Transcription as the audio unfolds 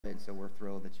so we're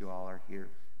thrilled that you all are here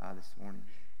this morning.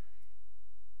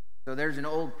 So there's an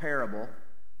old parable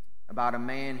about a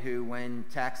man who, when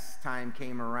tax time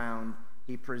came around,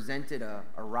 he presented a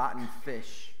rotten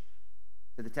fish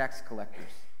to the tax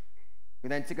collectors, who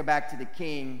then took it back to the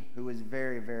king, who was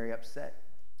very, very upset.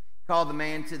 Called the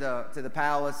man to the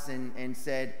palace and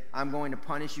said, I'm going to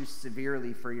punish you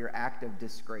severely for your act of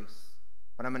disgrace,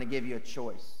 but I'm going to give you a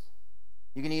choice.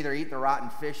 You can either eat the rotten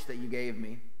fish that you gave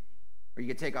me, or you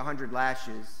could take 100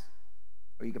 lashes,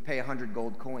 or you could pay 100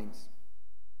 gold coins.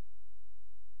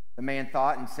 The man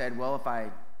thought and said, well, if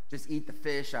I just eat the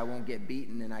fish, I won't get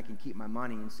beaten and I can keep my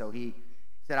money. And so he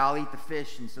said, I'll eat the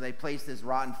fish. And so they placed this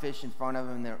rotten fish in front of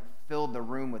him, and they filled the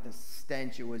room with a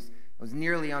stench. It was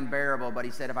nearly unbearable, but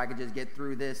he said, if I could just get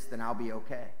through this, then I'll be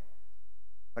okay.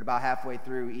 But about halfway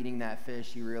through eating that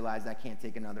fish, he realized, I can't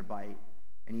take another bite.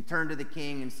 And he turned to the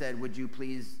king and said, would you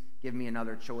please give me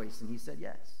another choice? And he said,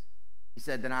 yes. He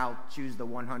said, then I'll choose the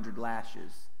 100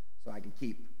 lashes so I can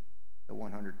keep the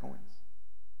 100 coins.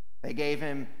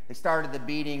 They started the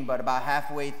beating, but about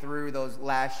halfway through those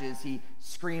lashes, he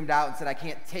screamed out and said, I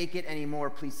can't take it anymore,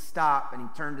 please stop. And he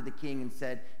turned to the king and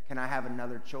said, can I have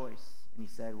another choice? And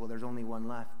he said, well, there's only one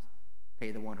left. Pay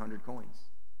the 100 coins.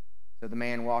 So the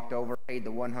man walked over, paid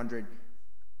the 100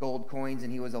 gold coins,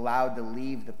 and he was allowed to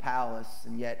leave the palace.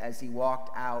 And yet, as he walked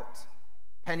out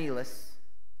penniless,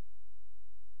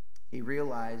 he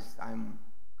realized, I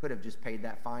could have just paid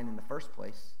that fine in the first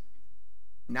place,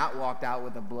 not walked out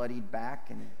with a bloodied back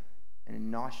and a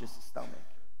nauseous stomach.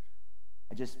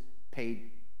 I just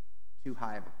paid too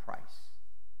high of a price.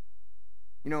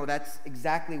 You know, that's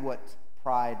exactly what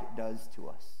pride does to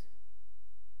us.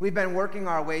 We've been working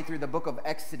our way through the book of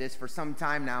Exodus for some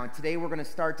time now, and today we're going to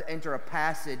start to enter a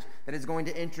passage that is going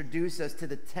to introduce us to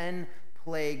the 10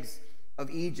 plagues of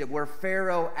Egypt, where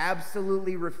Pharaoh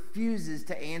absolutely refuses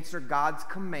to answer God's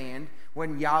command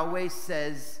when Yahweh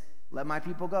says, let my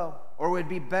people go. Or would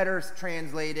be better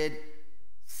translated,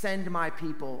 send my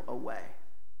people away.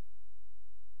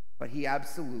 But he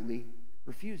absolutely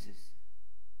refuses.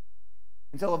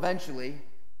 Until eventually,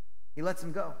 he lets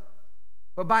them go.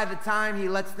 But by the time he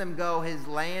lets them go, his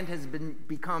land has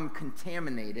become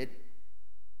contaminated.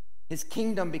 His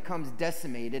kingdom becomes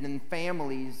decimated, and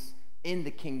families in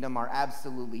the kingdom are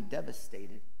absolutely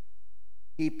devastated.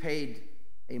 He paid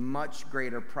a much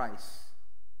greater price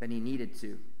than he needed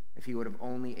to if he would have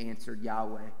only answered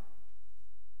Yahweh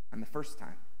on the first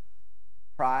time.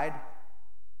 Pride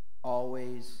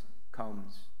always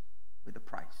comes with a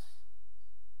price.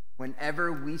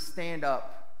 Whenever we stand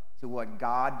up to what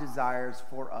God desires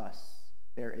for us,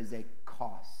 there is a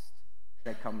cost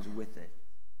that comes with it.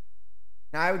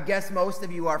 Now, I would guess most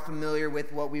of you are familiar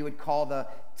with what we would call the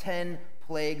 10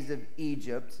 plagues of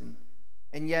Egypt,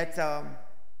 and yet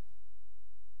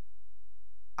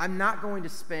I'm not going to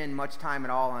spend much time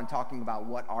at all on talking about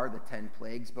what are the 10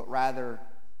 plagues, but rather,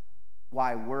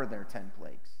 why were there 10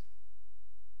 plagues?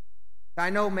 I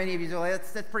know many of you say,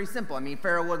 that's pretty simple. I mean,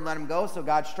 Pharaoh wouldn't let him go, so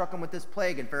God struck him with this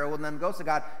plague, and Pharaoh wouldn't let him go, so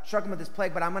God struck him with this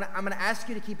plague. But I'm gonna ask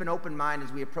you to keep an open mind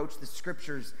as we approach the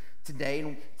scriptures today.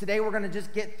 And today we're going to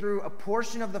just get through a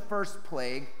portion of the first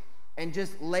plague and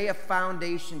just lay a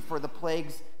foundation for the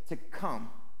plagues to come.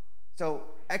 So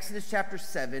Exodus chapter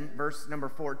 7, verse number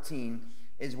 14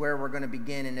 is where we're going to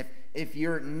begin. And if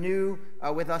you're new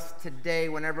with us today,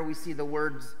 whenever we see the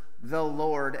words the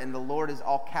Lord, and the Lord is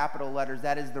all capital letters,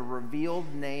 that is the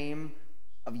revealed name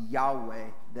of Yahweh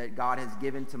that God has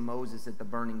given to Moses at the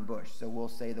burning bush. So we'll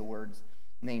say the words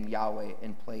name Yahweh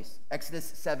in place.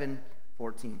 Exodus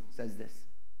 7:14 says this.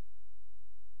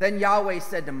 Then Yahweh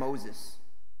said to Moses,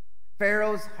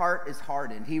 Pharaoh's heart is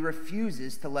hardened. He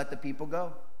refuses to let the people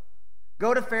go.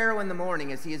 Go to Pharaoh in the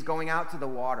morning as he is going out to the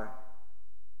water.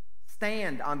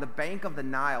 Stand on the bank of the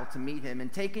Nile to meet him,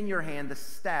 and take in your hand the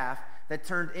staff that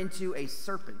turned into a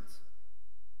serpent.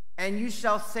 And you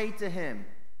shall say to him,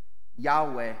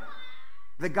 Yahweh,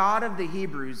 the God of the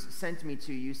Hebrews, sent me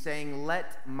to you, saying,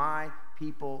 let my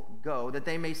people go, that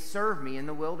they may serve me in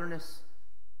the wilderness.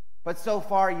 But so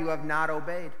far you have not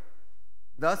obeyed.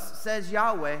 Thus says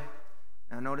Yahweh.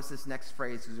 Now notice this next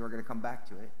phrase, because we're going to come back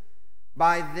to it.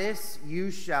 By this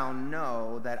you shall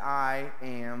know that I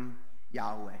am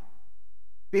Yahweh.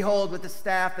 Behold, with the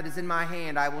staff that is in my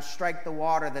hand, I will strike the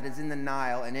water that is in the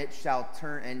Nile, and it shall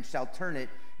turn it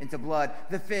into blood.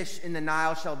 The fish in the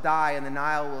Nile shall die, and the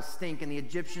Nile will stink, and the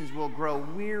Egyptians will grow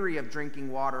weary of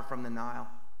drinking water from the Nile.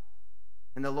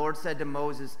 And the Lord said to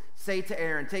Moses, say to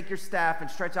Aaron, take your staff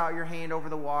and stretch out your hand over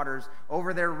the waters,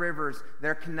 over their rivers,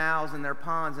 their canals, and their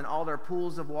ponds, and all their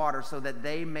pools of water, so that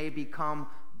they may become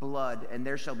blood, and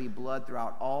there shall be blood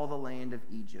throughout all the land of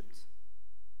Egypt.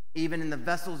 even in the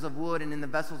vessels of wood and in the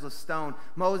vessels of stone.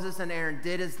 Moses and Aaron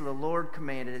did as the Lord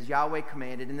commanded, as Yahweh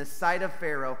commanded. In the sight of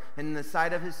Pharaoh and in the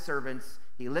sight of his servants,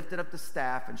 he lifted up the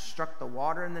staff and struck the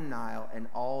water in the Nile, and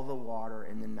all the water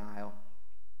in the Nile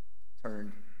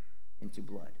turned into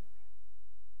blood.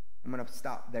 I'm going to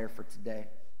stop there for today.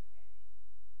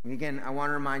 And again, I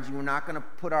want to remind you, we're not going to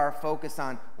put our focus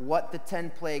on what the 10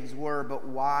 plagues were, but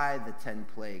why the 10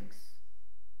 plagues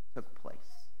took place.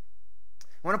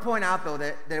 I want to point out, though,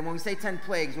 that when we say 10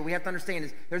 plagues, what we have to understand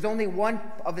is there's only one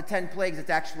of the 10 plagues that's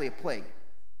actually a plague.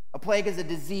 A plague is a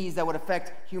disease that would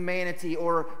affect humanity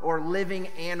or living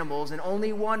animals, and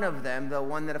only one of them, the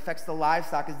one that affects the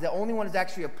livestock, is the only one that's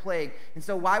actually a plague. And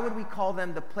so why would we call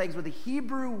them the plagues? Well, the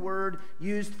Hebrew word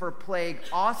used for plague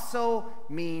also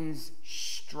means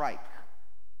strike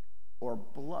or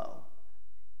blow.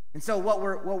 And so what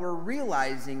we're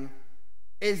realizing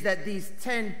is that these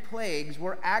 10 plagues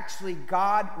were actually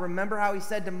God. Remember how he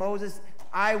said to Moses,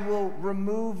 I will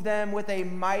remove them with a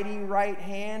mighty right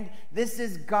hand. This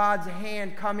is God's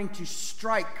hand coming to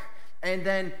strike and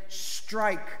then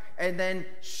strike and then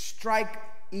strike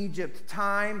Egypt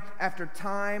time after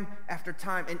time after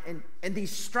time. And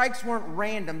these strikes weren't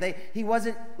random. He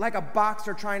wasn't like a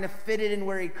boxer trying to fit it in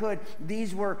where he could.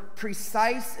 These were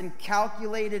precise and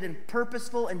calculated and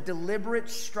purposeful and deliberate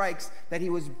strikes that he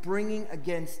was bringing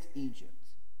against Egypt.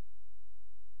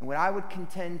 And what I would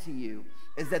contend to you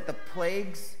is that the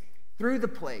plagues, through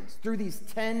these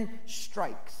 10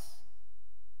 strikes,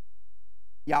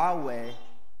 Yahweh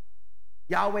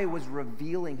was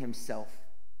revealing himself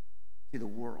to the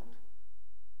world.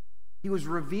 He was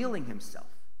revealing himself.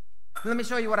 Let me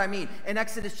show you what I mean. In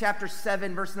Exodus chapter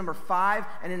 7, verse number 5,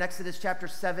 and in Exodus chapter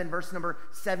 7, verse number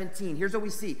 17. Here's what we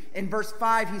see. In verse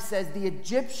 5, he says, the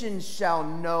Egyptians shall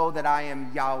know that I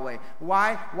am Yahweh.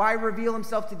 Why reveal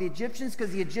himself to the Egyptians?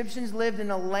 Because the Egyptians lived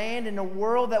in a land, in a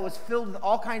world that was filled with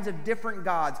all kinds of different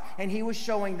gods. And he was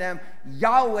showing them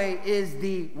Yahweh is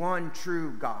the one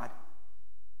true God.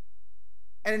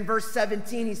 And in verse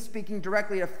 17, he's speaking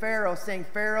directly to Pharaoh, saying,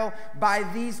 Pharaoh, by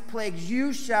these plagues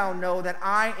you shall know that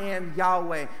I am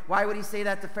Yahweh. Why would he say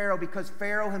that to Pharaoh? Because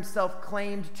Pharaoh himself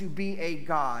claimed to be a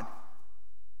god.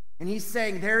 And he's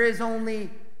saying there is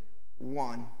only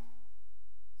one.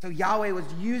 So Yahweh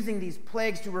was using these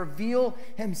plagues to reveal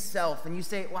himself. And you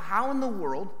say, well, how in the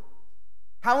world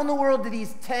do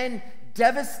these 10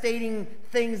 devastating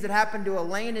things that happened to a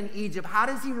land in Egypt, how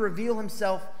does he reveal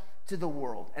himself to the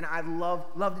world? And I'd love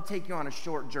to take you on a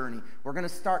short journey. We're going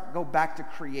to go back to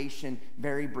creation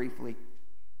very briefly.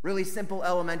 Really simple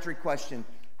elementary question.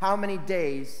 How many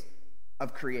days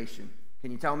of creation?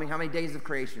 Can you tell me how many days of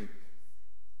creation?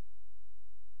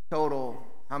 Total,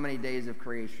 how many days of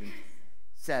creation?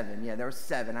 7. Yeah, there were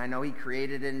 7. I know he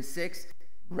created it in 6,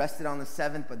 rested on the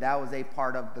 7th, but that was a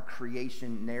part of the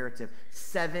creation narrative.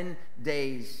 7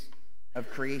 days of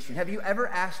creation. Have you ever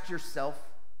asked yourself,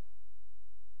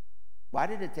 why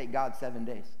did it take God 7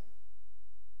 days?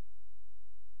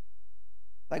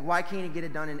 Like, why can't he get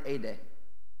it done in a day?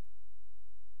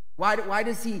 Why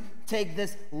does he take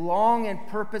this long and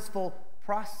purposeful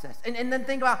process? And then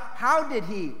think about, how did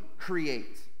he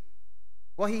create?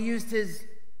 Well, he used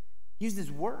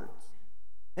his words.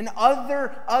 And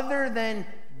other than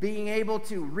being able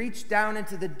to reach down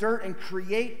into the dirt and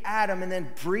create Adam and then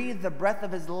breathe the breath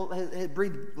of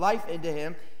breathe life into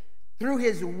him, through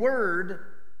his word,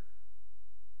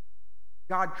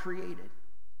 God created.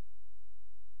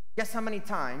 Guess how many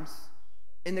times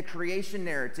in the creation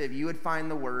narrative you would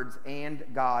find the words, and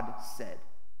God said?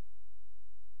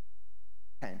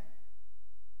 10.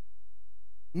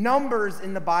 Numbers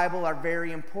in the Bible are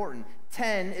very important.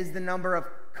 10 is the number of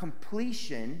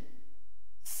completion.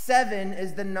 7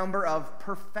 is the number of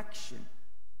perfection.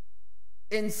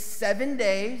 In 7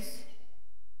 days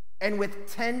and with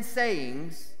 10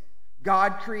 sayings,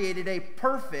 God created a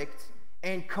perfect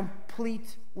and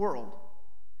complete world.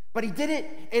 But he did it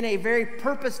in a very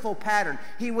purposeful pattern.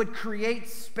 He would create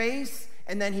space,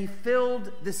 and then he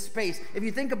filled the space. If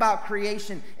you think about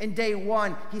creation, in day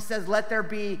 1, he says, let there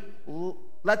be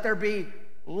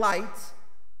light.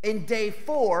 In day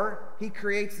 4, he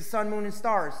creates the sun, moon, and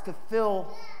stars to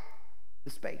fill the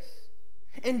space.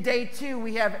 In day 2,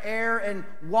 we have air and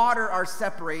water are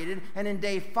separated, and in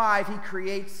day 5, he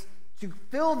creates to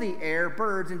fill the air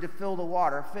birds and to fill the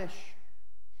water fish.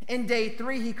 In day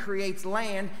 3, he creates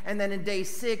land, and then in day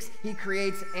 6, he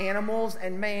creates animals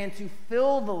and man to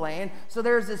fill the land. So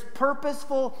there's this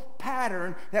purposeful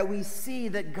pattern that we see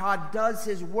that God does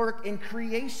his work in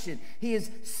creation. He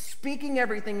is speaking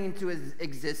everything into his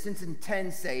existence in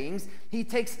 10 sayings. He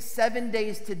takes 7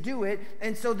 days to do it,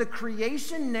 and so the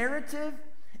creation narrative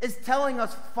is telling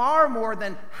us far more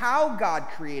than how God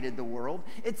created the world.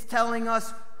 It's telling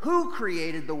us who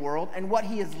created the world and what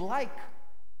he is like.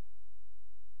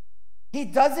 He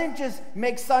doesn't just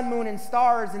make sun, moon, and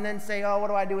stars and then say, oh, what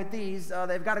do I do with these?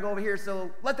 They've got to go over here,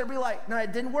 so let there be light. No,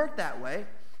 it didn't work that way.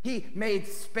 He made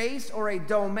space or a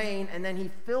domain, and then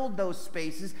he filled those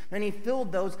spaces, and he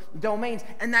filled those domains.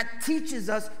 And that teaches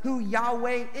us who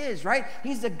Yahweh is, right?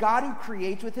 He's a God who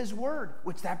creates with his word,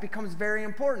 which that becomes very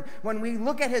important. When we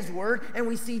look at his word and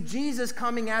we see Jesus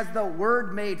coming as the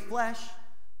Word made flesh,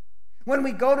 when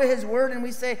we go to his word and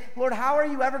we say, Lord, how are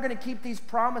you ever going to keep these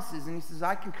promises? And he says,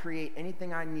 I can create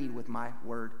anything I need with my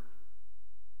word.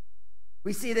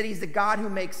 We see that he's the God who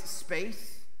makes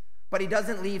space, but he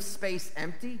doesn't leave space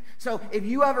empty. So if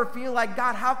you ever feel like,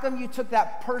 God, how come you took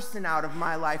that person out of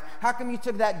my life? How come you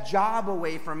took that job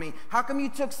away from me? How come you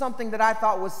took something that I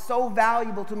thought was so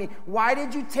valuable to me? Why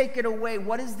did you take it away?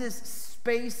 What is this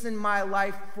space in my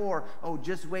life for? Oh,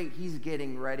 just wait. He's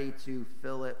getting ready to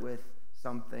fill it with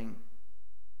something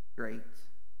great.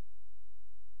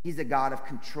 He's a God of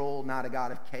control, not a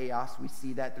God of chaos. We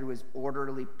see that through his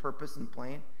orderly purpose and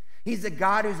plan. He's a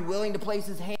God who's willing to place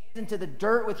his hands into the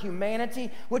dirt with humanity,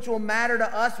 which will matter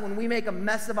to us when we make a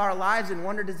mess of our lives and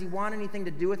wonder, does he want anything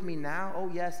to do with me now?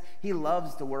 Oh, yes, he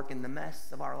loves to work in the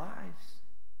mess of our lives.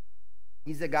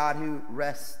 He's a God who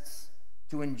rests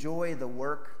to enjoy the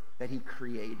work that he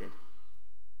created.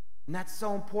 And that's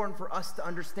so important for us to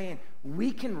understand.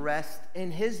 We can rest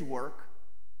in his work,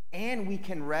 and we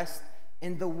can rest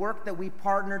in the work that we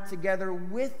partner together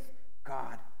with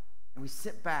God. And we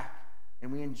sit back and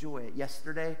we enjoy it.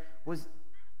 Yesterday was,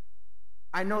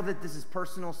 I know that this is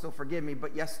personal, so forgive me,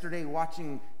 but yesterday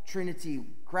watching Trinity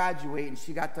graduate, and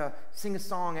she got to sing a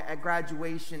song at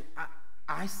graduation,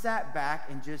 I sat back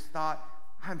and just thought,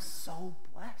 I'm so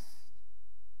blessed.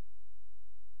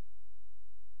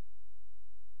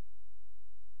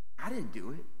 I didn't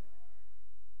do it.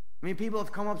 I mean, people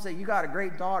have come up and say, you got a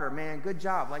great daughter, man, good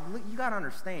job. Like, look, you got to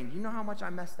understand, you know how much I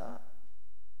messed up?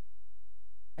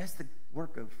 That's the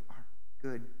work of our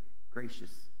good,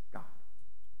 gracious God.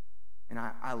 And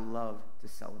I love to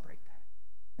celebrate that.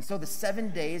 And so the 7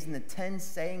 days and the 10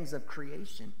 sayings of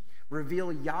creation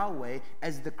reveal Yahweh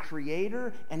as the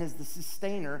creator and as the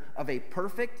sustainer of a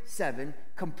perfect 7,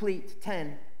 complete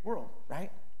 10 world,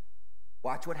 right?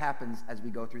 Watch what happens as we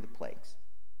go through the plagues.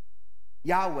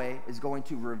 Yahweh is going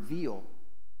to reveal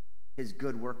his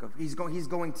good work of, he's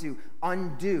going to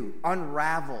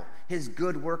unravel his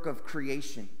good work of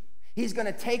creation. He's going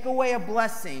to take away a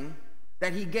blessing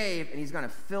that he gave, and he's going to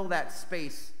fill that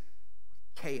space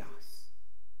with chaos.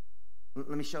 Let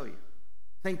me show you.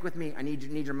 Think with me. I need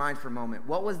your mind for a moment.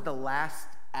 What was the last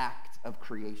act of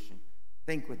creation?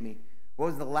 Think with me. What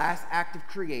was the last act of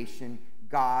creation?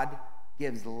 God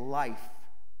gives life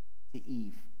to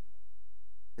Eve.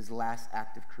 His last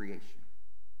act of creation.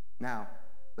 Now,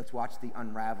 let's watch the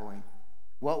unraveling.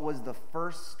 What was the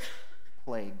first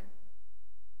plague?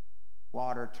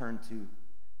 Water turned to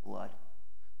blood.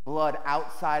 Blood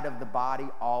outside of the body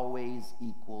always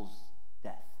equals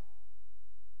death.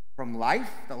 From life,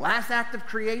 the last act of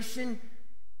creation,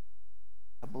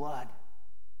 to blood,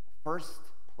 the first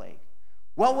plague.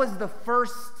 What was the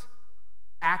first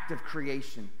act of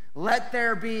creation? Let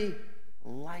there be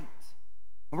light.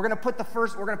 We're going to put the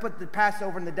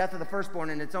Passover and the death of the firstborn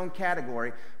in its own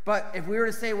category. But if we were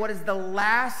to say what is the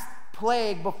last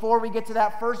plague before we get to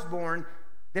that firstborn,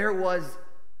 there was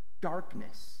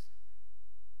darkness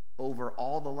over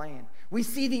all the land. We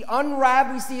see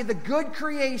we see the good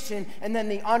creation and then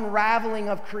the unraveling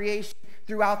of creation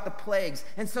throughout the plagues.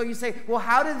 And so you say, well,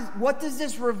 what does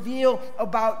this reveal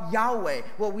about Yahweh?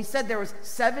 Well, we said there was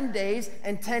 7 days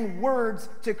and 10 words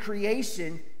to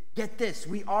creation. Get this,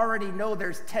 we already know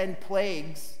there's 10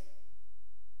 plagues.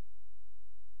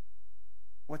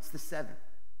 What's the 7th?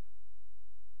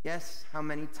 Guess how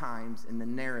many times in the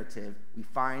narrative we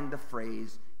find the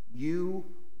phrase, you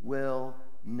will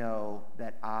know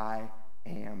that I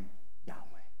am Yahweh.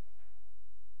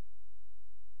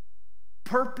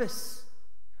 Purpose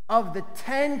of the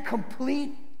 10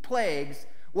 complete plagues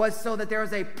was so that there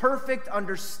was a perfect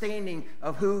understanding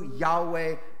of who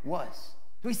Yahweh was.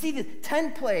 We see the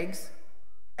 10 plagues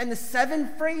and the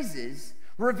 7 phrases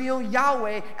reveal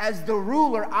Yahweh as the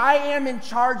ruler. I am in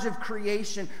charge of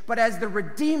creation, but as the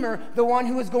Redeemer, the one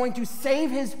who is going to save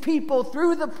his people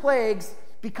through the plagues,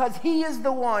 because he is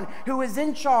the one who is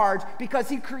in charge, because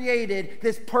he created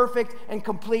this perfect and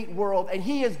complete world, and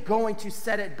he is going to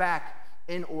set it back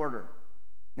in order.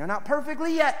 Now, not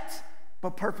perfectly yet,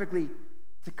 but perfectly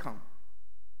to come.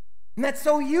 And that's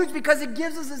so huge because it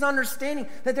gives us this understanding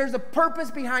that there's a purpose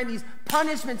behind these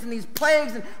punishments and these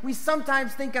plagues. And we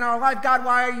sometimes think in our life, God,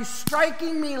 why are you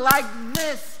striking me like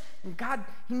this? And God,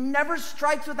 he never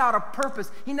strikes without a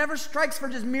purpose. He never strikes for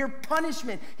just mere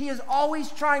punishment. He is always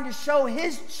trying to show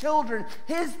his children,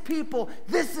 his people,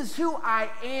 this is who I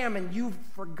am, and you've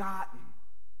forgotten.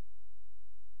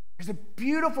 There's a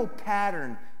beautiful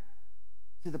pattern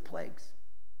to the plagues.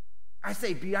 I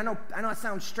say, I know it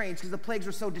sounds strange because the plagues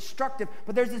were so destructive,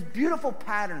 but there's this beautiful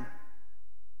pattern.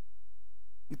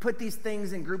 You put these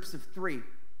things in groups of 3.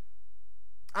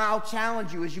 I'll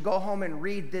challenge you as you go home and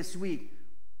read this week.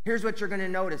 Here's what you're going to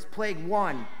notice. Plague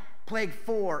 1, Plague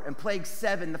 4, and Plague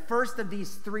 7. The first of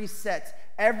these 3 sets,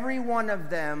 every one of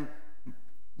them,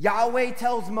 Yahweh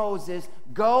tells Moses,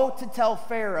 go to tell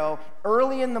Pharaoh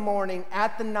early in the morning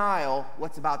at the Nile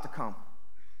what's about to come.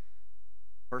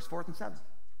 First, 4th, and 7th.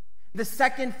 The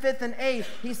 2nd, 5th, and 8th,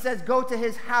 he says, go to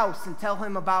his house and tell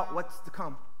him about what's to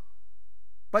come.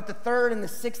 But the 3rd and the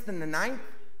 6th and the 9th,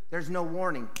 there's no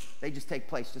warning. They just take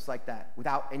place just like that,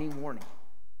 without any warning.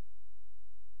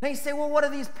 Then you say, well, what do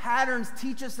these patterns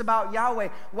teach us about Yahweh?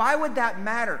 Why would that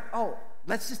matter? Oh,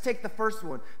 let's just take the first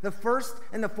one. The 1st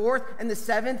and the 4th and the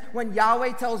 7th, when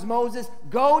Yahweh tells Moses,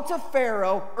 go to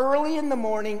Pharaoh early in the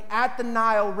morning at the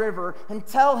Nile River and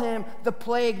tell him the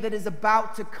plague that is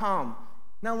about to come.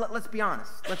 Now, let's be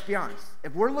honest. Let's be honest.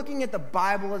 If we're looking at the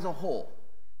Bible as a whole,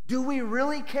 do we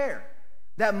really care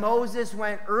that Moses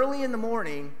went early in the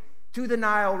morning to the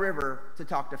Nile River to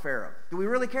talk to Pharaoh? Do we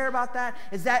really care about that?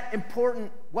 Is that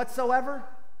important whatsoever?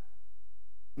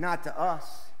 Not to us,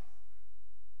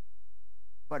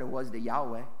 but it was to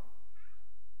Yahweh.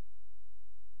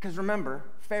 Because remember,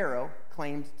 Pharaoh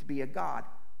claimed to be a god.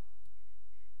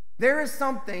 There is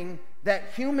something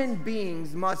that human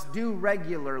beings must do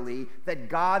regularly that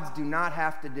gods do not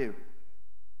have to do.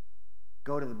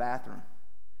 Go to the bathroom.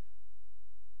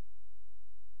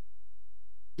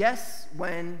 Guess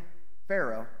when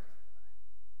Pharaoh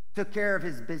took care of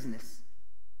his business?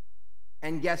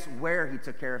 And guess where he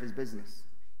took care of his business?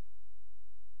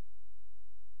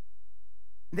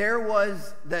 There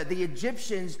was, the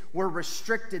Egyptians were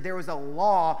restricted. There was a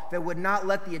law that would not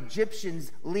let the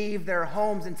Egyptians leave their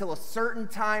homes until a certain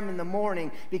time in the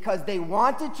morning because they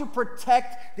wanted to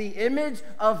protect the image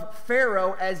of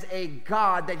Pharaoh as a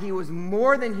god, that he was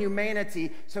more than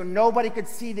humanity, so nobody could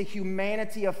see the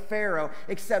humanity of Pharaoh.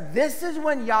 Except this is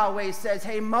when Yahweh says,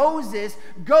 hey, Moses,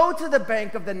 go to the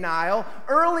bank of the Nile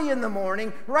early in the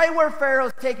morning, right where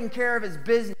Pharaoh's taking care of his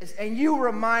business, and you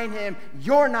remind him,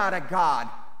 you're not a god.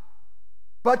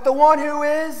 But the one who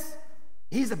is,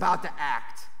 he's about to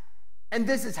act. And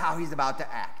this is how he's about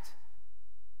to act.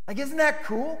 Like, isn't that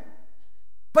cool?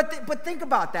 But think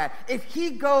about that. If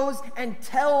he goes and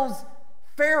tells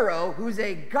Pharaoh, who's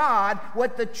a god,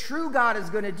 what the true God is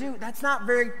going to do, that's not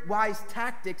very wise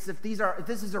tactics if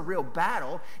this is a real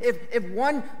battle. If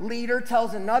one leader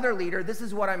tells another leader, this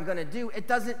is what I'm going to do,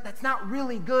 that's not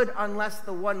really good unless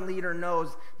the one leader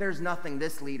knows there's nothing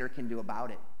this leader can do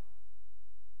about it.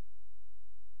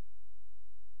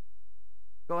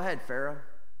 Go ahead, Pharaoh.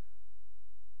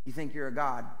 You think you're a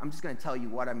god? I'm just going to tell you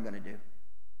what I'm going to do.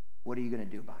 What are you going to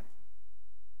do about it?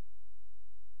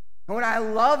 And what I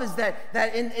love is that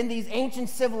in these ancient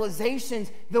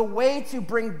civilizations, the way to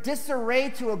bring disarray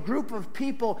to a group of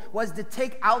people was to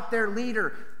take out their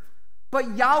leader.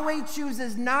 But Yahweh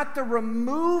chooses not to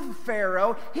remove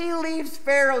Pharaoh. He leaves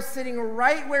Pharaoh sitting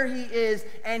right where he is,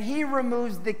 and he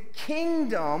removes the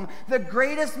kingdom, the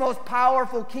greatest, most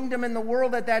powerful kingdom in the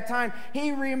world at that time.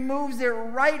 He removes it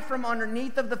right from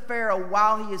underneath of the Pharaoh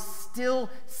while he is still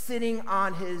sitting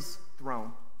on his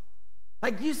throne.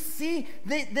 Like, you see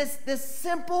this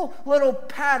simple little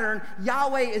pattern.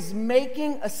 Yahweh is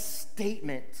making a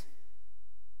statement.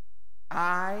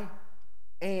 I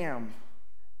am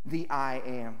the I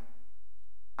am.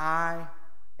 I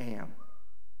am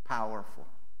powerful,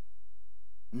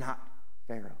 not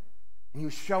Pharaoh. And he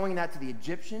was showing that to the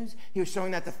Egyptians, he was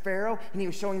showing that to Pharaoh, and he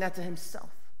was showing that to himself.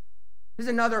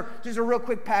 Just a real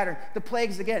quick pattern. The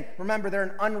plagues, again, remember, they're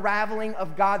an unraveling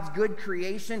of God's good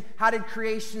creation. How did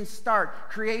creation start?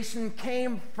 Creation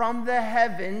came from the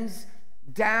heavens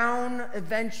down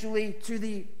eventually to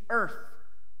the earth.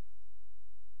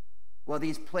 Well,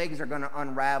 these plagues are going to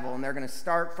unravel, and they're going to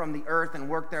start from the earth and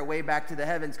work their way back to the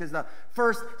heavens, because the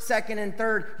first, second, and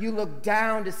third, you look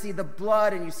down to see the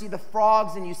blood, and you see the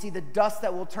frogs, and you see the dust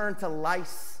that will turn to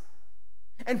lice.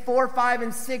 And 4, 5,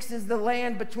 and 6 is the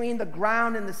land between the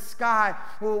ground and the sky,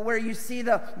 where you see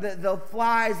the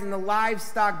flies and the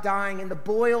livestock dying and the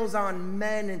boils on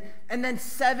men. And then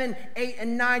 7, 8,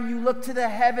 and 9, you look to the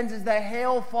heavens as the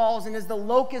hail falls and as the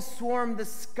locusts swarm the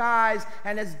skies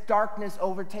and as darkness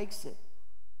overtakes it.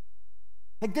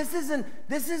 Like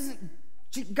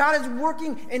God is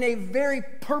working in a very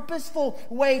purposeful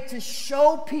way to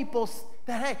show people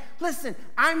that, hey, listen,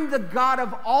 I'm the God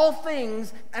of all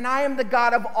things, and I am the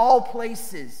God of all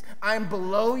places. I'm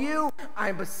below you,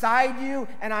 I'm beside you,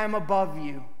 and I'm above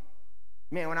you.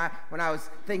 Man, when I was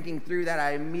thinking through that,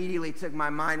 I immediately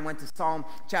went to Psalm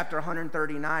chapter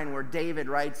 139, where David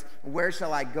writes, "Where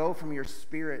shall I go from your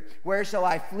spirit? Where shall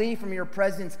I flee from your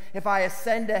presence? If I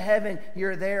ascend to heaven,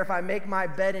 you're there. If I make my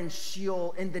bed in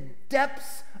Sheol, in the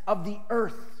depths of the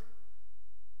earth,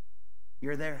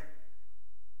 you're there."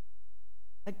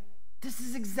 This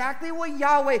is exactly what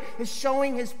Yahweh is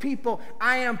showing his people.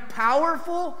 I am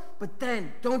powerful, but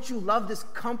then, don't you love this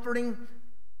comforting?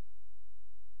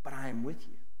 But I am with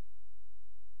you.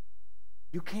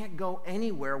 You can't go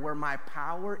anywhere where my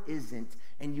power isn't,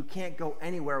 and you can't go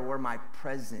anywhere where my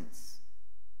presence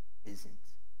isn't.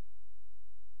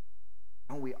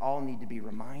 Don't we all need to be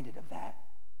reminded of that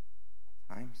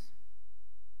at times?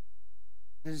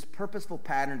 There's this purposeful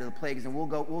pattern to the plagues, and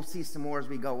we'll see some more as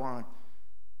we go on.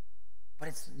 But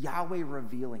it's Yahweh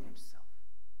revealing himself.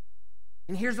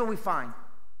 And here's what we find.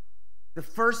 The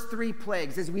first 3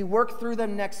 plagues, as we work through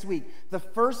them next week, the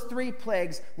first 3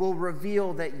 plagues will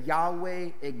reveal that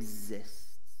Yahweh exists.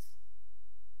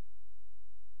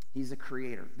 He's a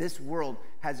creator. This world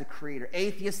has a creator.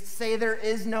 Atheists say there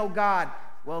is no God.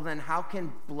 Well, then how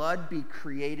can blood be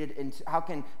created into, how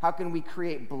can we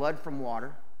create blood from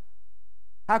water?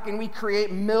 How can we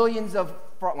create millions of,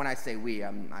 when I say we, I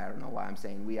don't know why I'm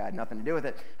saying we, I had nothing to do with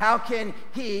it. How can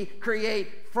he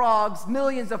create frogs,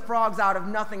 millions of frogs out of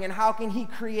nothing? And how can he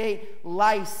create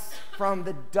lice from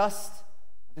the dust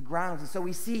of the ground? And so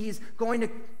we see he's going to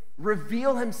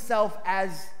reveal himself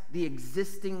as the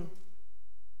existing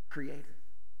creator.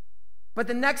 But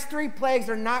the next 3 plagues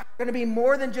are not going to be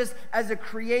more than just as a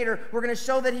creator. We're going to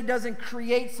show that he doesn't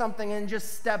create something and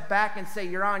just step back and say,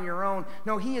 you're on your own.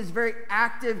 No, he is very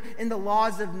active in the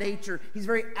laws of nature. He's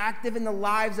very active in the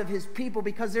lives of his people,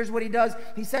 because here's what he does.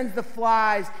 He sends the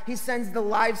flies, he sends the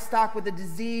livestock with the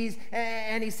disease,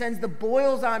 and he sends the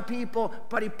boils on people,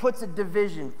 but he puts a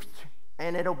division,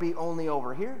 and it'll be only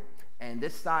over here, and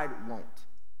this side won't.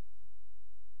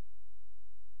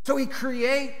 So he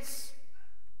creates,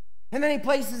 and then he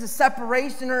places a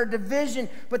separation or a division.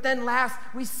 But then last,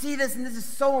 we see this, and this is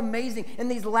so amazing. In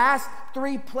these last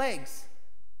 3 plagues,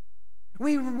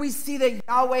 we see that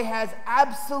Yahweh has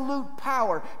absolute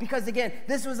power. Because again,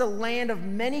 this was a land of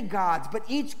many gods, but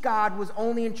each god was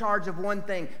only in charge of one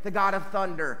thing. The god of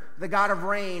thunder, the god of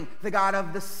rain, the god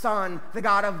of the sun, the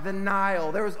god of the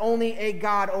Nile. There was only a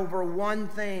god over one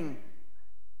thing.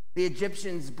 The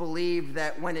Egyptians believed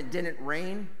that when it didn't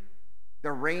rain,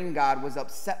 the rain god was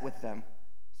upset with them.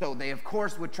 So they, of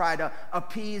course, would try to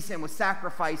appease him with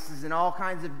sacrifices and all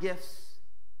kinds of gifts.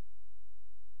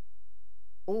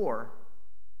 Or,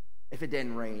 if it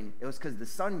didn't rain, it was because the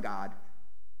sun god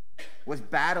was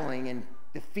battling and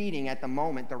defeating at the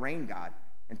moment the rain god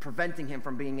and preventing him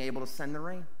from being able to send the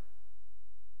rain.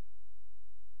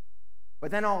 But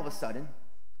then all of a sudden,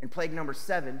 in plague number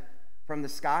 7, from the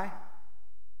sky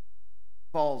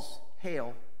falls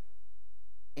hail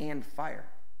and fire.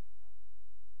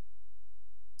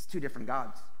 It's 2 different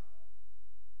gods.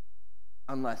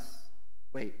 Unless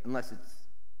it's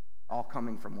all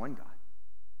coming from one God.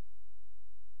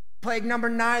 Plague number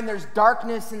 9, there's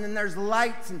darkness and then there's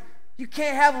light. And you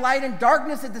can't have light and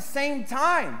darkness at the same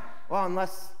time. Well,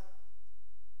 unless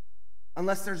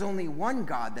there's only one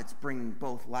God that's bringing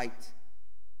both light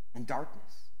and darkness.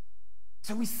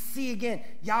 So we see again,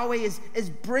 Yahweh is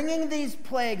bringing these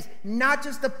plagues not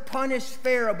just to punish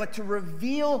Pharaoh, but to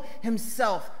reveal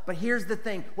himself. But here's the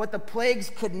thing. What the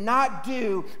plagues could not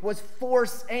do was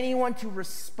force anyone to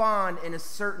respond in a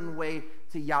certain way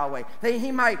to Yahweh.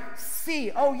 He might see,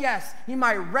 oh yes. He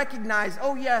might recognize,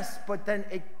 oh yes. But then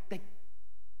the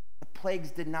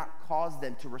plagues did not cause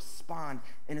them to respond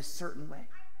in a certain way.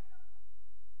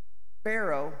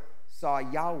 Pharaoh saw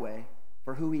Yahweh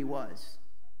for who he was,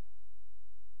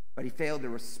 but he failed to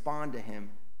respond to him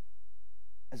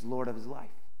as Lord of his life.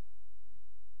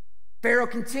 Pharaoh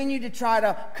continued to try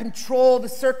to control the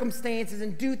circumstances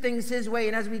and do things his way.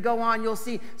 And as we go on, you'll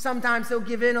see sometimes he'll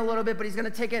give in a little bit, but he's going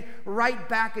to take it right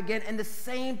back again. And the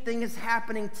same thing is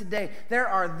happening today. There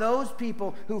are those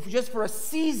people who just for a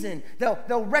season,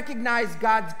 they'll recognize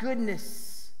God's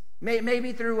goodness.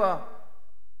 Maybe through a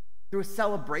through a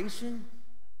celebration,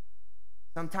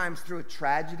 sometimes through a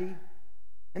tragedy.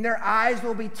 And their eyes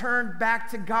will be turned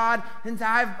back to God and say,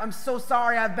 I'm so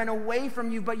sorry I've been away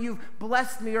from you, but you've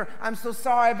blessed me. Or I'm so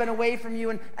sorry I've been away from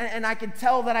you, and I can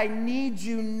tell that I need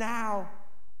you now.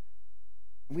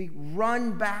 We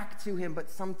run back to him, but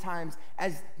sometimes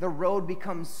as the road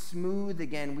becomes smooth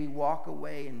again, we walk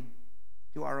away and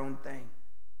do our own thing.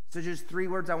 So just 3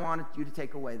 words I wanted you to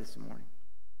take away this morning.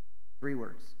 3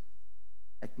 words: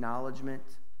 acknowledgement,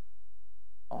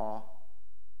 awe,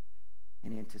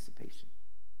 and anticipation.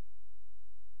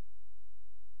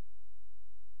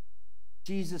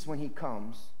 Jesus, when he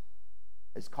comes,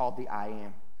 is called the I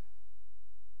Am.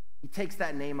 He takes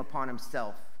that name upon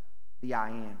himself, the I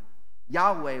Am.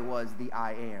 Yahweh was the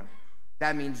I Am.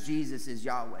 That means Jesus is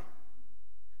Yahweh.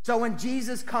 So when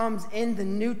Jesus comes in the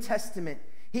New Testament,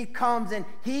 he comes and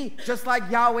he, just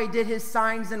like Yahweh did his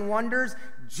signs and wonders,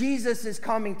 Jesus is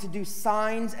coming to do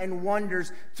signs and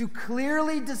wonders to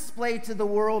clearly display to the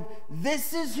world,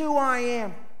 this is who I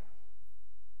am.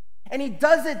 And he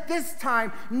does it this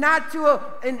time, not to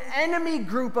an enemy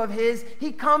group of his.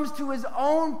 He comes to his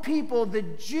own people, the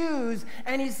Jews,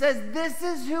 and he says, this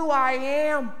is who I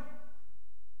am.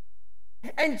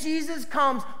 And Jesus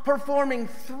comes performing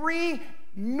 3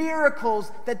 miracles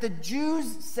that the Jews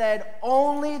said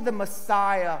only the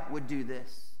Messiah would do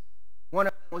this. One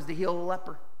of them was to heal a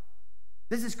leper.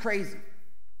 This is crazy.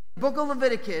 The book of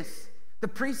Leviticus, the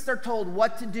priests are told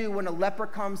what to do when a leper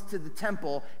comes to the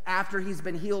temple after he's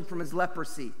been healed from his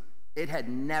leprosy. It had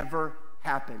never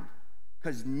happened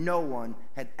because no one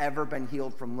had ever been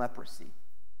healed from leprosy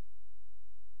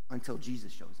until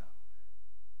Jesus shows up.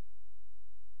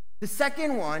 The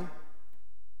second one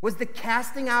was the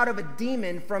casting out of a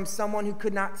demon from someone who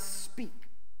could not speak.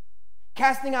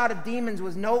 Casting out of demons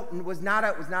was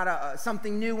not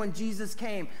something new when Jesus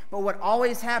came. But what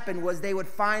always happened was they would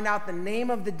find out the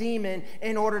name of the demon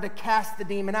in order to cast the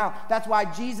demon out. That's why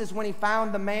Jesus, when he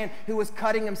found the man who was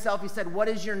cutting himself, he said, what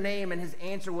is your name? And his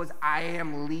answer was, I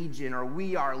am Legion, or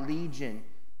we are Legion.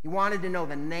 He wanted to know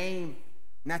the name,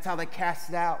 and that's how they cast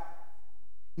it out.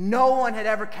 No one had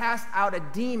ever cast out a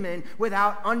demon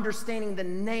without understanding the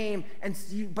name,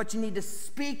 but you need to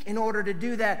speak in order to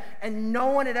do that. And no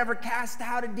one had ever cast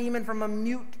out a demon from a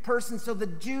mute person. So the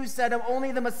Jews said,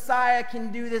 only the Messiah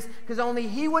can do this because only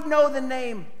he would know the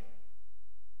name.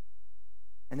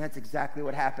 And that's exactly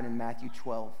what happened in Matthew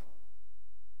 12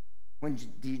 when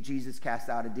Jesus cast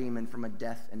out a demon from a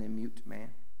deaf and a mute man.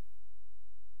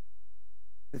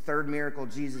 The third miracle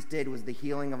Jesus did was the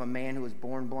healing of a man who was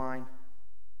born blind.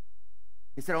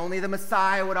 He said only the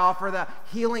Messiah would offer the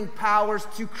healing powers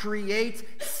to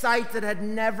create sight that had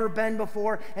never been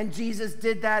before. And Jesus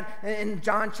did that in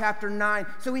John chapter 9.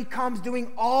 So he comes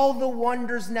doing all the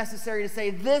wonders necessary to say,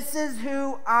 this is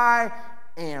who I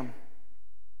am.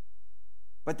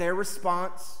 But their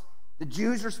response, the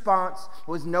Jews' response,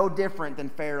 was no different than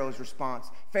Pharaoh's response.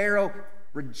 Pharaoh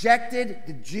rejected,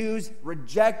 the Jews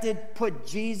rejected, put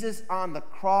Jesus on the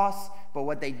cross. But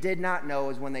what they did not know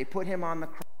is when they put him on the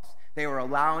cross, they were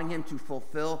allowing him to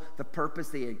fulfill the purpose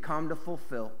they had come to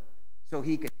fulfill, so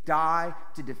he could die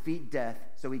to defeat death,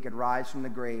 so he could rise from the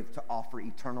grave to offer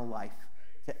eternal life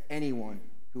to anyone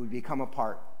who would become a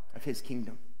part of his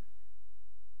kingdom.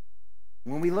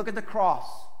 When we look at the cross,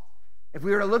 if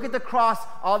we were to look at the cross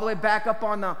all the way back up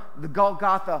on the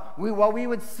Golgotha, what we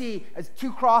would see is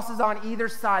 2 crosses on either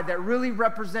side that really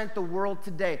represent the world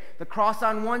today. The cross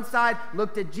on one side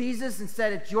looked at Jesus and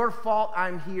said, it's your fault,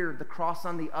 I'm here. The cross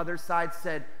on the other side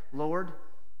said, Lord,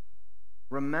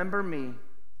 remember me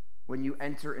when you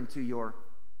enter into your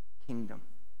kingdom.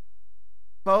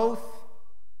 Both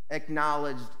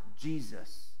acknowledged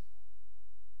Jesus,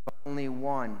 but only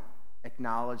one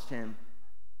acknowledged him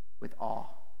with awe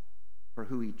for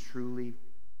who he truly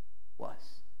was.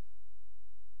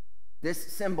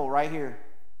 This symbol right here,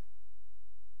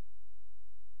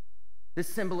 this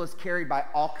symbol is carried by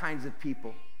all kinds of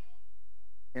people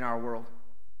in our world.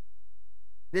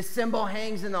 This symbol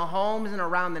hangs in the homes and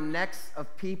around the necks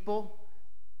of people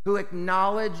who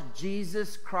acknowledge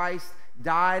Jesus Christ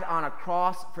died on a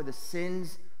cross for the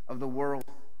sins of the world.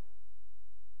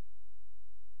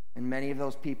 And many of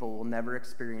those people will never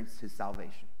experience his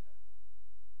salvation.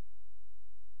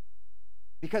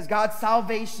 Because God's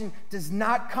salvation does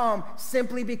not come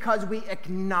simply because we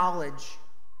acknowledge.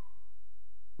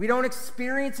 We don't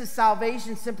experience his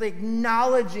salvation simply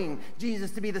acknowledging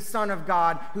Jesus to be the Son of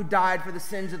God who died for the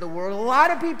sins of the world. A lot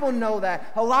of people know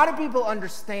that. A lot of people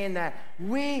understand that.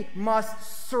 We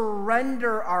must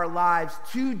surrender our lives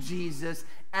to Jesus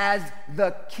as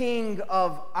the King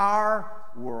of our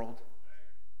world.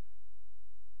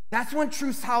 That's when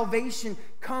true salvation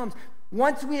comes.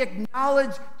 Once we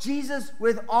acknowledge Jesus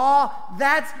with awe,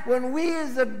 that's when we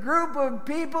as a group of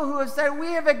people who have said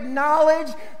we have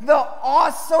acknowledged the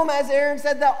awesome, as Aaron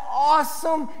said, the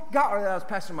awesome God, or that was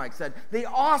Pastor Mike said, the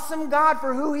awesome God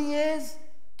for who he is.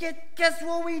 Guess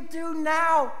what we do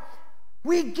now?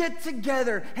 We get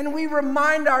together and we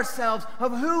remind ourselves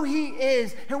of who he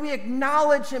is, and we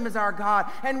acknowledge him as our God,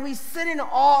 and we sit in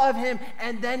awe of him,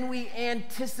 and then we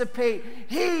anticipate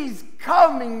he's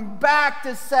coming back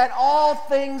to set all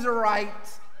things right.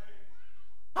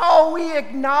 Oh, we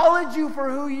acknowledge you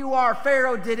for who you are.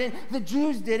 Pharaoh didn't. The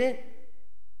Jews didn't.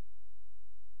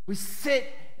 We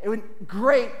sit in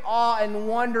great awe and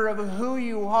wonder of who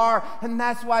you are. And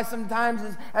that's why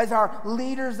sometimes as our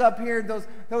leaders up here,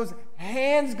 those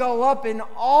hands go up in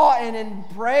awe and in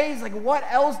praise. Like, what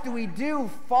else do we do?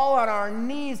 Fall on our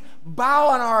knees, bow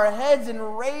on our heads,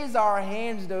 and raise our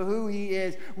hands to who he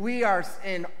is. We are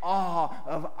in awe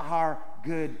of our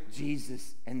good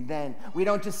Jesus. And then we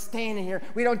don't just stand in here.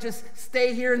 We don't just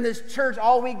stay here in this church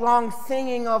all week long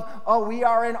singing of, oh, we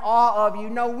are in awe of you.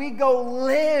 No, we go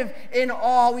live in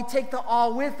awe. We take the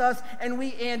awe with us, and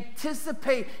we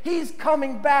anticipate he's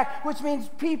coming back, which means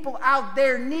people out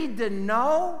there need to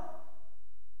know.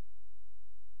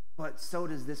 But so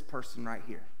does this person right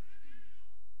here.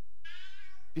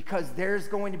 Because there's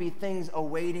going to be things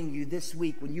awaiting you this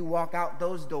week when you walk out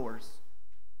those doors.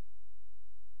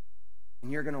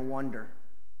 And you're going to wonder,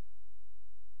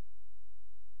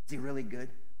 is he really good?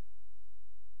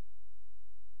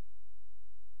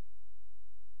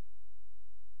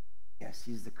 Yes,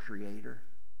 he's the creator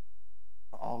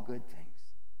of all good things.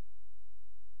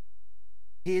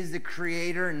 He is the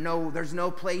creator. No, there's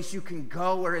no place you can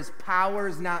go where his power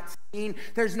is not seen.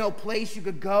 There's no place you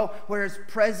could go where his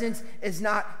presence is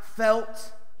not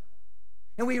felt.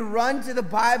 And we run to the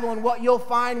Bible, and what you'll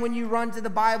find when you run to the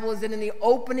Bible is that in the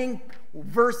opening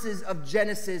verses of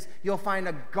Genesis, you'll find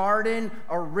a garden,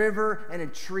 a river, and a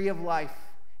tree of life.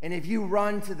 And if you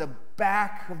run to the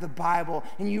back of the Bible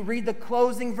and you read the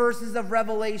closing verses of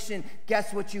Revelation,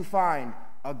 guess what you find?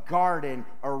 A garden,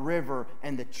 a river,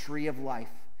 and the tree of life.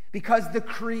 Because the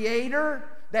Creator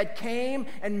that came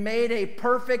and made a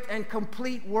perfect and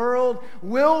complete world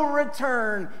will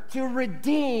return to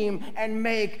redeem and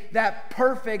make that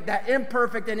perfect, that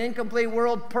imperfect and incomplete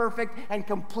world perfect and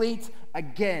complete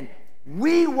again.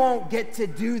 We won't get to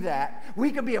do that.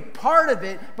 We could be a part of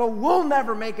it, but we'll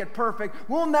never make it perfect.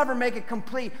 We'll never make it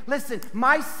complete. Listen,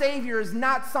 my Savior is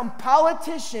not some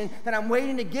politician that I'm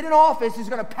waiting to get in office who's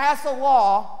going to pass a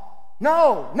law.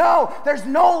 No, there's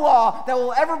no law that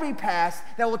will ever be passed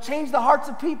that will change the hearts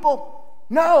of people.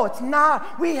 No, it's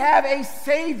not. We have a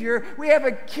Savior. We have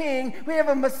a King. We have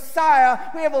a Messiah.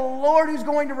 We have a Lord who's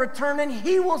going to return, and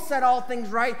he will set all things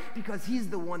right because he's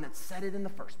the one that set it in the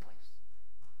first place.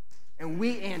 And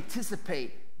we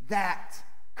anticipate that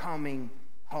coming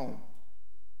home.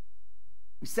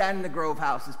 We sat in the Grove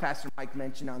House, as Pastor Mike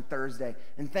mentioned, on Thursday,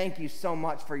 and thank you so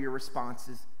much for your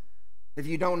responses. If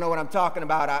you don't know what I'm talking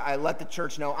about, I let the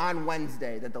church know on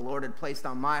Wednesday that the Lord had placed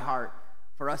on my heart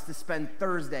for us to spend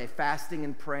Thursday fasting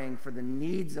and praying for the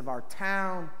needs of our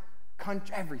town,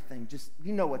 country, everything. Just,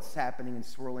 you know what's happening and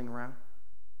swirling around.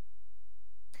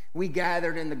 We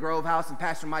gathered in the Grove House, and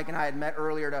Pastor Mike and I had met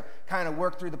earlier to kind of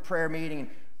work through the prayer meeting. And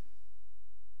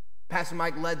Pastor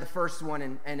Mike led the first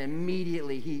one, and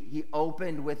immediately he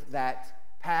opened with that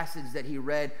passage that he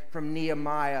read from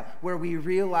Nehemiah, where we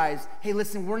realized, hey,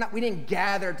 listen, we didn't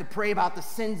gather to pray about the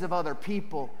sins of other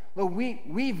people, but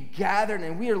we've gathered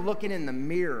and we are looking in the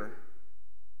mirror.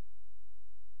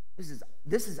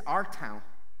 This is our town.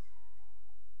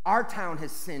 Our town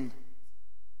has sinned.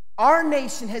 Our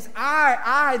nation has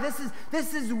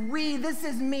this is we, this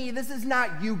is me, this is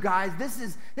not you guys, this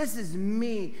is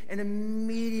me. And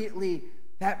immediately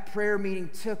that prayer meeting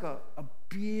took a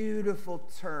beautiful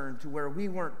turn to where we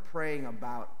weren't praying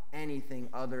about anything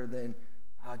other than,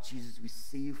 oh, Jesus, we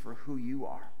see you for who you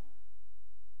are.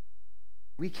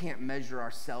 We can't measure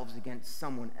ourselves against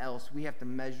someone else. We have to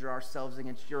measure ourselves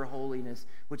against your holiness,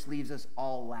 which leaves us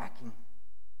all lacking.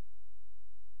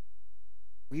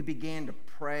 We began to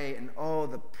pray, and oh,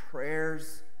 the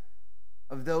prayers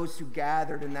of those who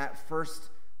gathered in that first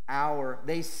hour,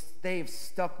 they've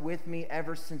stuck with me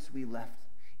ever since we left.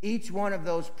 Each one of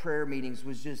those prayer meetings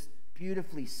was just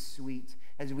beautifully sweet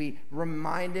as we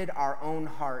reminded our own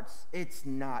hearts, it's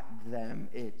not them,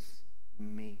 it's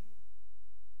me.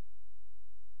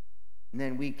 And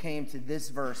then we came to this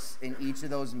verse in each of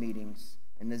those meetings,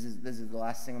 and this is the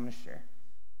last thing I'm going to share.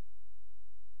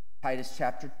 Titus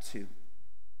chapter 2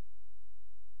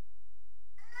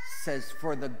 says,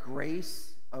 for the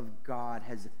grace of God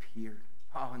has appeared.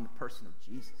 Oh, in the person of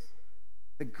Jesus.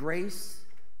 The grace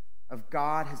of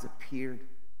God has appeared,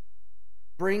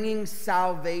 bringing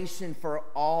salvation for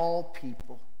all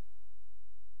people,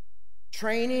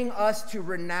 training us to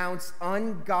renounce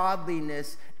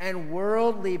ungodliness and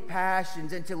worldly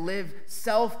passions and to live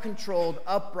self-controlled,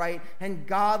 upright, and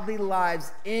godly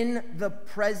lives in the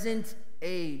present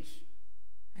age.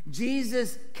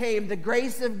 Jesus came, the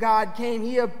grace of God came,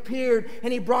 he appeared,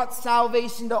 and he brought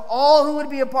salvation to all who would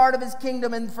be a part of his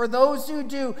kingdom. And for those who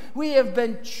do, we have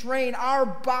been trained. Our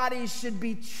bodies should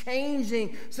be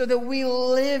changing so that we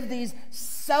live these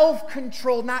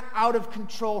self-controlled, not out of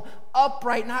control,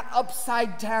 upright, not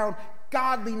upside down,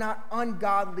 godly, not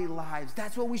ungodly lives.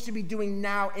 That's what we should be doing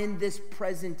now in this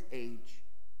present age.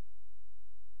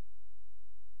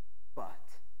 But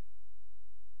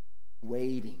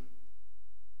waiting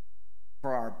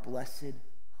for our blessed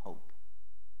hope.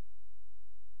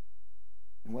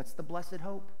 And what's the blessed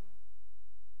hope?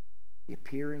 The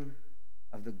appearing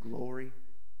of the glory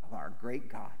of our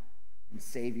great God and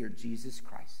Savior Jesus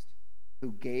Christ,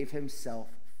 who gave himself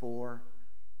for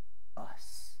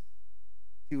us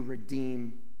to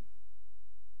redeem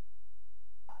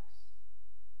us.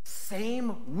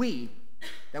 Same we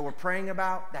that we're praying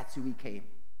about, that's who he came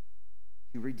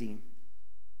to redeem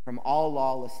from all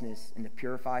lawlessness and to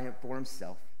purify him for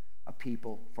himself a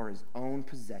people for his own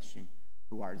possession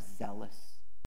who are zealous